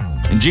confidence.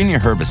 Ingenia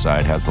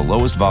herbicide has the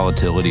lowest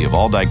volatility of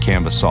all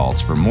dicamba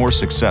salts for more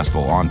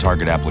successful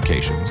on-target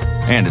applications,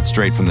 and it's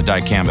straight from the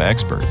dicamba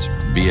experts,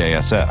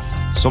 BASF.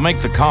 So make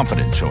the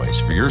confident choice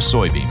for your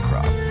soybean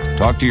crop.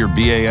 Talk to your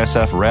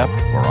BASF rep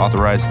or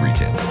authorized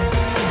retailer.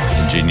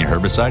 Ingenia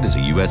herbicide is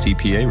a U.S.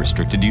 EPA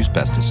restricted use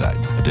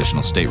pesticide.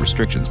 Additional state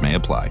restrictions may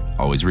apply.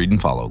 Always read and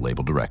follow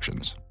label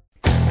directions.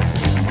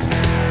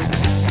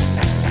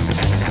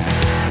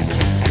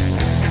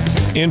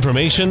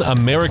 Information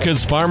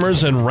America's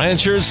farmers and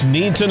ranchers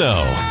need to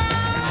know.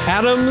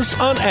 Adams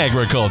on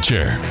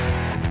Agriculture.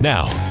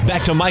 Now,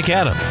 back to Mike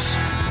Adams.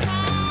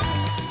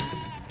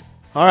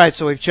 All right,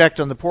 so we've checked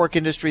on the pork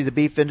industry, the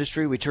beef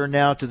industry. We turn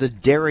now to the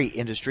dairy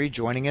industry.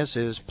 Joining us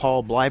is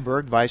Paul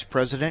Bleiberg, Vice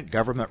President,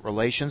 Government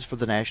Relations for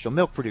the National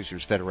Milk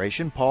Producers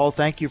Federation. Paul,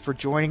 thank you for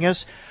joining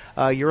us.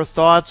 Your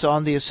thoughts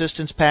on the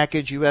assistance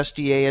package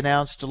USDA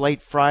announced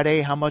late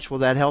Friday. How much will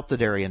that help the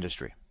dairy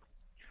industry?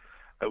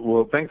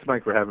 Well, thanks,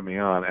 Mike, for having me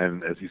on.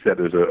 And as you said,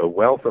 there's a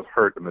wealth of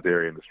hurt in the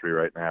dairy industry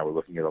right now. We're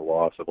looking at a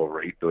loss of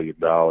over $8 billion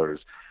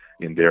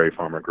in dairy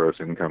farmer gross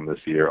income this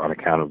year on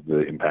account of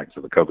the impacts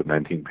of the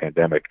COVID-19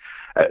 pandemic.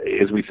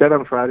 As we said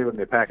on Friday when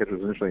the package was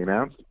initially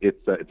announced,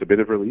 it's a bit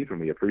of relief, and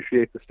we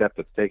appreciate the step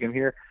that's taken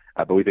here,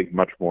 but we think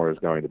much more is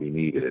going to be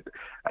needed.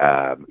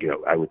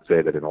 I would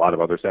say that in a lot of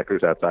other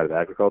sectors outside of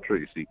agriculture,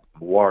 you see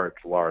large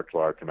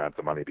amounts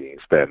of money being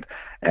spent.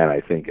 And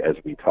I think as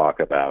we talk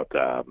about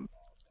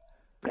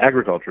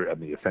agriculture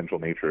and the essential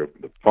nature of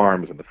the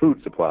farms and the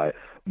food supply,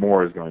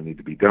 more is going to need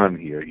to be done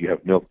here. You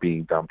have milk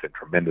being dumped in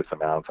tremendous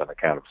amounts on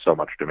account of so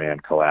much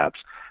demand collapse,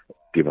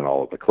 given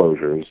all of the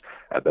closures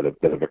that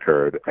have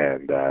occurred.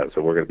 And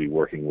so we're going to be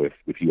working with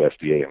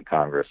USDA and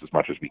Congress as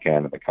much as we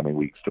can in the coming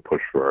weeks to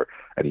push for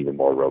an even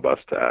more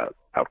robust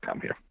outcome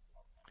here.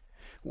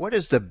 What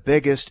is the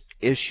biggest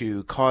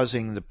issue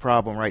causing the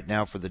problem right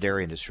now for the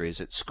dairy industry?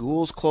 Is it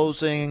schools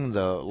closing,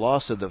 the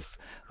loss of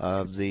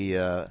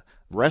the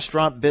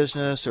restaurant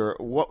business, or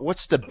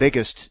what's the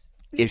biggest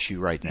issue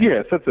right now?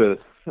 Yes, that's a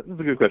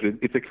good question.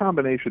 It's a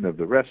combination of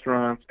the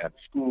restaurants and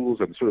schools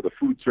and sort of the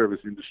food service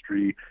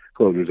industry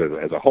closures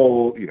as a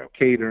whole,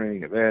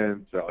 catering,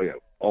 events,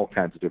 all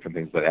kinds of different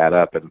things that add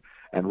up.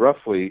 And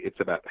roughly, it's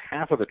about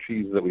half of the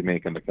cheese that we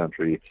make in the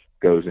country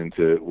goes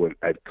into what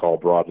I'd call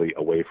broadly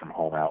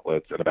away-from-home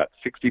outlets, and about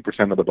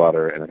 60% of the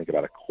butter, and I think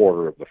about a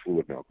quarter of the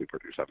fluid milk we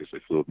produce. Obviously,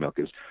 fluid milk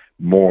is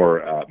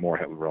more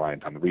heavily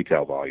reliant on the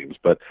retail volumes,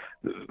 but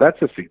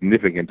that's a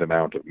significant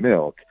amount of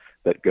milk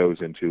that goes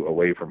into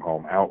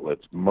away-from-home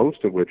outlets,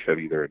 most of which have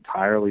either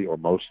entirely or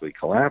mostly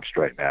collapsed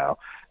right now.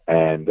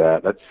 And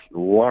that's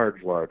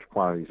large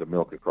quantities of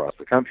milk across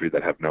the country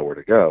that have nowhere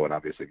to go. And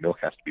obviously, milk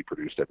has to be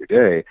produced every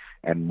day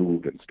and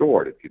moved and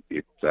stored.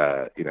 It's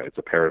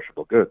a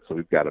perishable good. So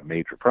we've got a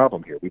major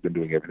problem here. We've been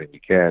doing everything we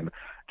can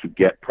to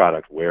get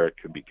product where it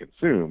can be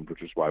consumed,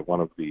 which is why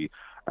one of the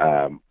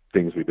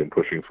things we've been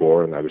pushing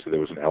for, and obviously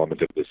there was an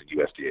element of this in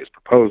USDA's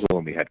proposal,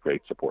 and we had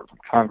great support from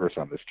Congress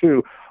on this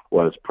too,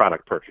 was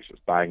product purchases,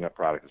 buying up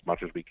product as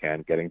much as we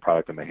can, getting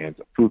product in the hands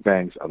of food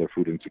banks, other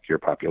food insecure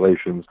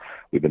populations.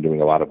 We've been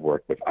doing a lot of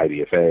work with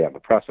IDFA on the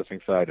processing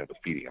side and with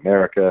Feeding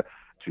America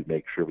to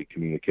make sure we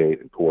communicate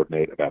and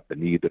coordinate about the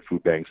need that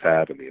food banks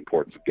have and the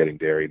importance of getting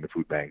dairy in the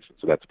food banks. And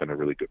so that's been a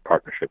really good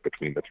partnership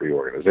between the three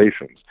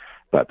organizations.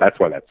 But that's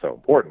why that's so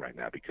important right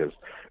now, because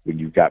when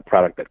you've got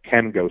product that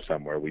can go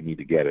somewhere, we need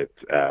to get it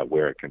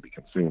where it can be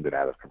consumed and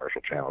out of commercial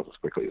channels as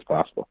quickly as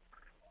possible.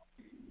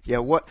 Yeah,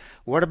 what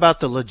about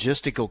the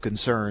logistical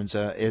concerns?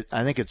 I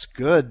think it's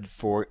good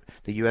for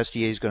the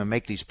USDA is going to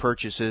make these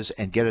purchases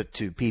and get it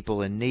to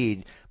people in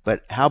need,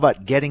 but how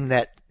about getting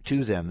that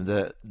to them?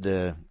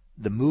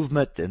 The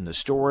movement and the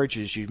storage,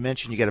 as you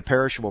mentioned, you got a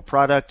perishable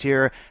product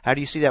here. How do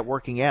you see that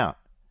working out?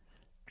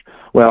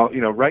 Well,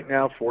 right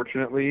now,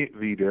 fortunately,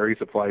 the dairy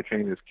supply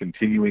chain is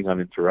continuing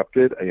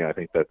uninterrupted. I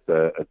think that's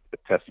a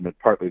testament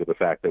partly to the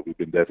fact that we've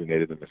been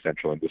designated an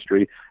essential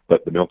industry,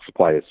 but the milk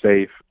supply is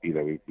safe.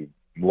 We've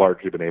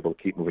largely been able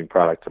to keep moving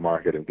product to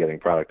market and getting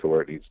product to where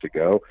it needs to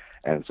go.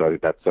 And so I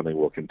think that's something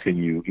we'll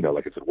continue,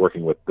 like I said,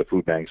 working with the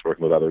food banks,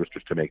 working with others,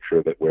 just to make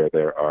sure that where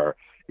there are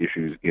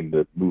issues in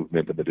the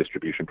movement and the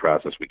distribution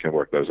process, we can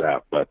work those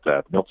out. But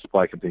milk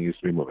supply continues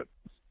to be moving.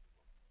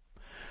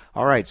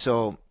 All right.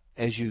 So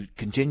as you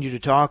continue to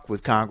talk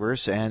with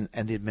Congress and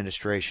the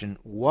administration,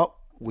 what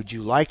would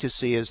you like to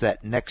see as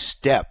that next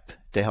step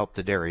to help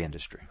the dairy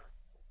industry?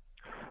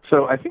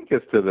 So I think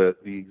as to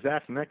the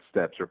exact next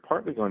steps are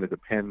partly going to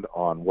depend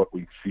on what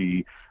we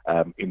see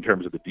in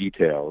terms of the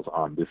details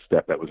on this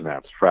step that was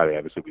announced Friday.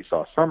 Obviously, we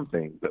saw some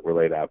things that were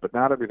laid out, but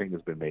not everything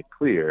has been made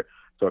clear.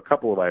 So a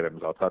couple of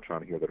items I'll touch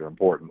on here that are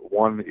important.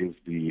 One is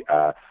the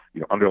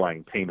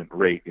underlying payment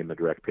rate in the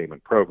direct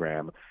payment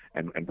program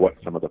and what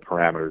some of the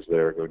parameters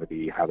there are going to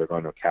be, how they're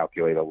going to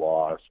calculate a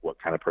loss,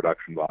 what kind of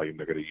production volume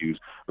they're going to use.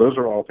 Those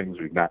are all things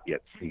we've not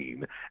yet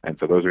seen. And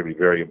so those are going to be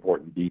very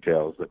important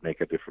details that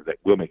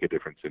will make a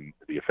difference in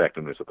the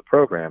effectiveness of the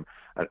program.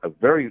 A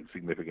very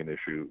significant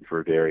issue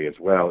for dairy as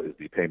well is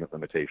the payment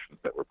limitations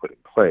that were put in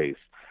place.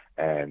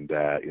 And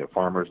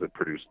farmers that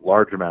produce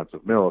large amounts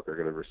of milk are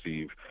going to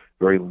receive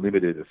very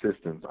limited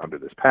assistance under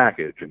this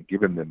package. And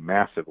given the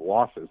massive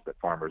losses that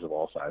farmers of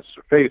all sizes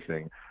are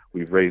facing,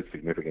 we've raised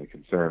significant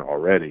concern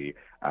already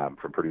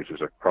from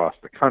producers across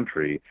the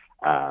country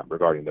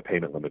regarding the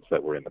payment limits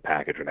that were in the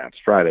package announced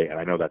Friday. And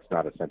I know that's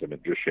not a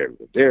sentiment just shared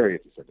with dairy,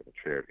 it's a sentiment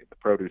shared in the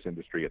produce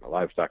industry and the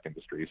livestock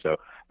industry. So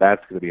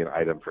that's going to be an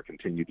item for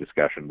continued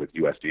discussion with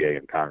USDA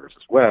and Congress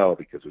as well,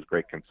 because there's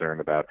great concern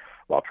about,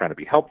 while trying to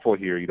be helpful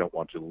here, you don't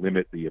want to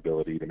limit the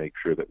ability to make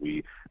sure that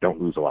we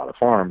don't lose a lot of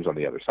farms on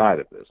the other side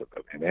of this,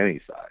 in any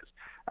size.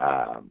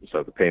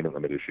 So the payment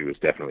limit issue is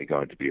definitely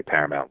going to be a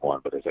paramount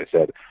one. But as I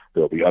said,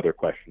 there'll be other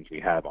questions we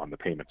have on the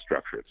payment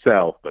structure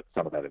itself, but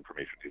some of that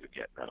information isn't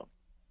yet known.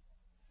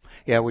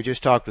 Yeah, we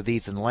just talked with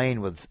Ethan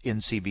Lane with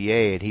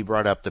NCBA, and he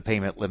brought up the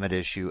payment limit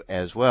issue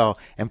as well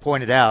and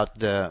pointed out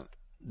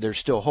there's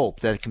still hope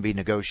that it can be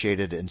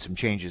negotiated and some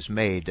changes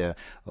made.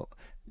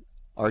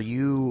 Are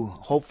you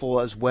hopeful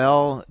as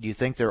well? Do you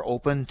think they're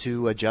open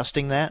to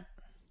adjusting that?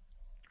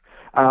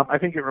 I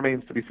think it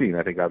remains to be seen.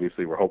 I think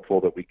obviously we're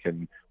hopeful that we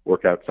can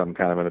work out some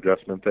kind of an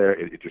adjustment there.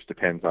 It just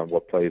depends on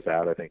what plays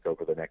out, I think,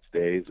 over the next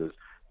days as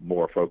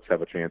more folks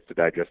have a chance to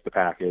digest the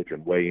package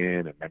and weigh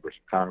in, and members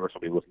of Congress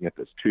will be looking at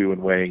this too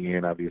and weighing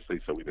in,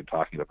 obviously. So we've been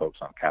talking to folks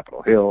on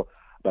Capitol Hill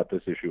about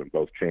this issue in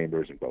both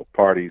chambers and both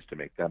parties to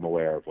make them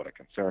aware of what a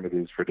concern it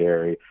is for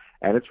dairy.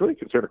 And it's really a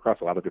concern across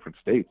a lot of different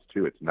states,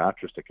 too. It's not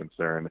just a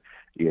concern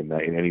in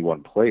any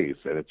one place.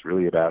 And it's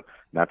really about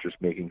not just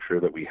making sure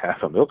that we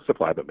have a milk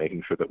supply, but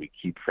making sure that we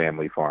keep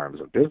family farms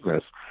in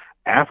business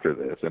after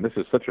this. And this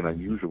is such an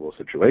unusual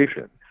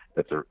situation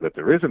that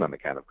there isn't on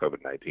account of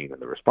COVID-19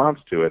 and the response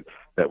to it,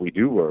 that we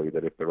do worry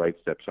that if the right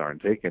steps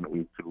aren't taken,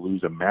 we could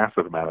lose a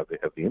massive amount of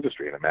the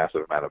industry and a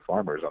massive amount of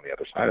farmers on the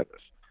other side of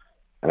this.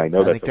 And I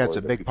think that's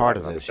a big part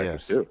of this,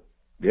 yes. Too.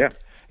 Yeah.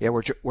 Yeah,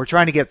 we're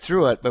trying to get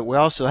through it, but we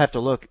also have to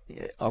look,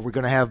 are we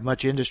going to have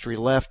much industry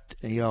left,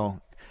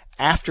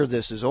 after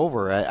this is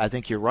over? I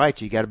think you're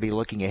right. You got to be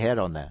looking ahead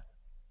on that.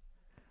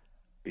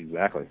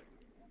 Exactly.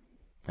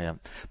 Yeah.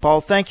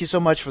 Paul, thank you so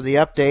much for the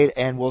update,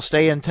 and we'll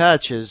stay in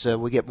touch as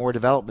we get more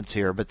developments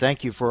here. But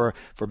thank you for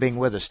being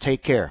with us.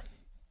 Take care.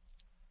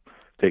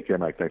 Take care,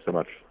 Mike. Thanks so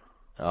much.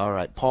 All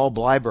right. Paul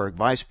Bleiberg,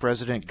 Vice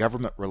President,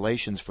 Government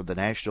Relations for the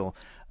National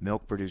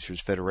Milk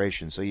Producers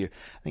Federation. So I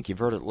think you've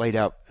heard it laid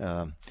out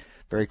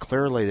very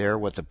clearly there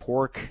what the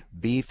pork,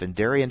 beef, and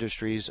dairy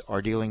industries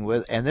are dealing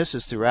with. And this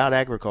is throughout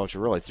agriculture,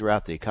 really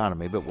throughout the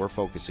economy, but we're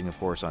focusing, of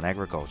course, on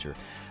agriculture.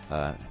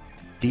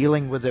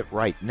 Dealing with it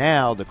right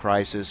now, the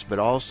crisis, but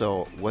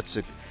also what's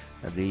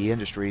the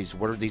industries,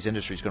 what are these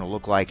industries going to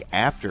look like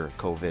after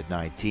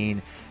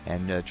COVID-19,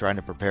 and trying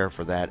to prepare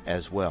for that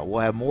as well.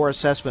 We'll have more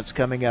assessments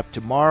coming up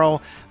tomorrow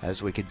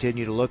as we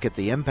continue to look at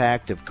the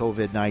impact of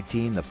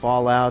COVID-19, the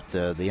fallout,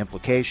 the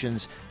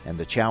implications, and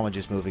the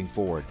challenges moving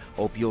forward.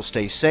 Hope you'll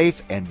stay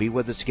safe and be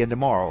with us again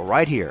tomorrow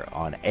right here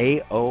on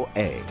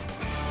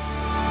AOA.